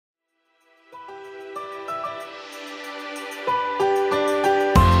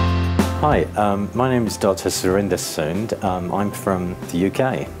Hi, my name is Dr. Surinder. I'm from the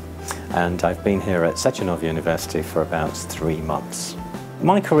UK and I've been here at Sechenov University for about 3 months.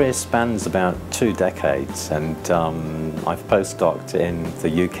 My career spans about 2 decades and I've postdoced in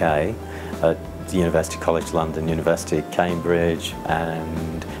the UK at the University College London, University Cambridge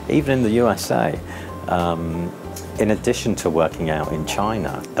and even in the USA. In addition to working out in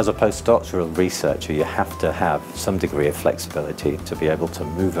China, as a postdoctoral researcher you have to have some degree of flexibility to be able to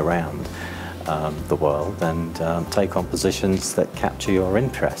move around the world and take on positions that capture your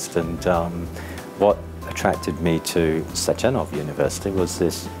interest. And what attracted me to Sechenov University was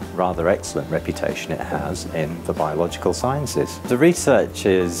this rather excellent reputation it has in the biological sciences. The research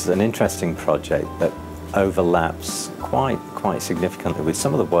is an interesting project that overlaps quite significantly with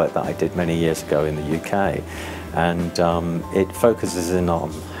some of the work that I did many years ago in the UK, and it focuses in on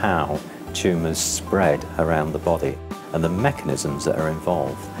how tumours spread around the body and the mechanisms that are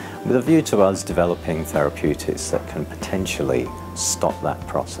involved, with a view to us developing therapeutics that can potentially stop that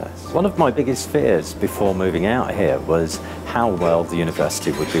process. One of my biggest fears before moving out here was how well the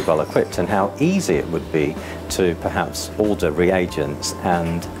university would be well equipped and how easy it would be to perhaps order reagents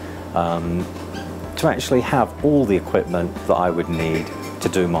and to actually have all the equipment that I would need to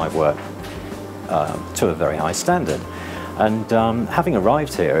do my work to a very high standard. And having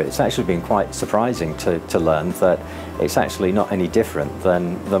arrived here, it's actually been quite surprising to learn that it's actually not any different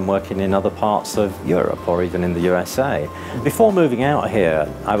than working in other parts of Europe or even in the USA. Before moving out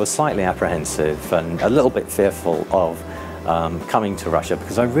here, I was slightly apprehensive and a little bit fearful of coming to Russia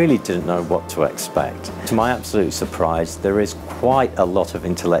because I really didn't know what to expect. To my absolute surprise, there is quite a lot of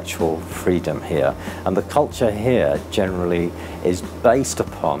intellectual freedom here, and the culture here generally is based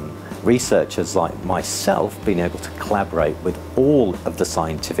upon researchers like myself being able to collaborate with all of the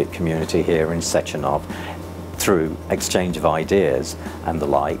scientific community here in Sechenov through exchange of ideas and the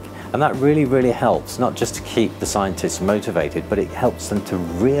like. And that really helps, not just to keep the scientists motivated, but it helps them to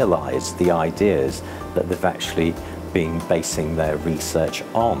realize the ideas that they've actually been basing their research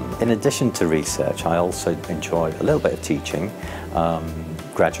on. In addition to research, I also enjoy a little bit of teaching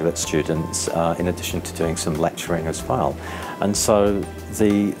graduate students, in addition to doing some lecturing as well. And so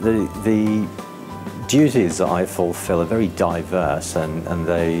the duties that I fulfill are very diverse, and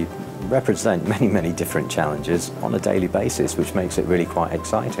they represent many different challenges on a daily basis, which makes it really quite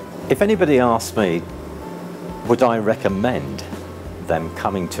exciting. If anybody asked me, would I recommend them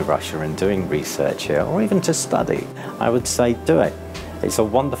coming to Russia and doing research here, or even to study, I would say do it. It's a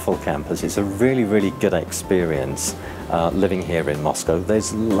wonderful campus. It's a really good experience living here in Moscow.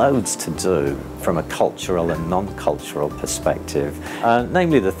 There's loads to do from a cultural and non-cultural perspective.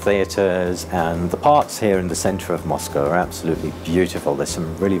 Namely the theatres and the parks here in the centre of Moscow are absolutely beautiful. There's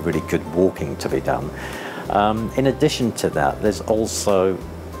some really good walking to be done. In addition to that, there's also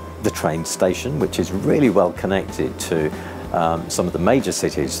the train station, which is really well connected to some of the major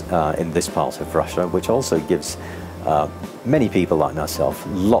cities in this part of Russia, which also gives many people like myself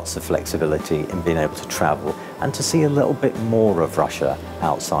lots of flexibility in being able to travel and to see a little bit more of Russia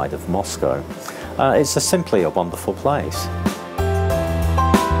outside of Moscow. It's simply a wonderful place.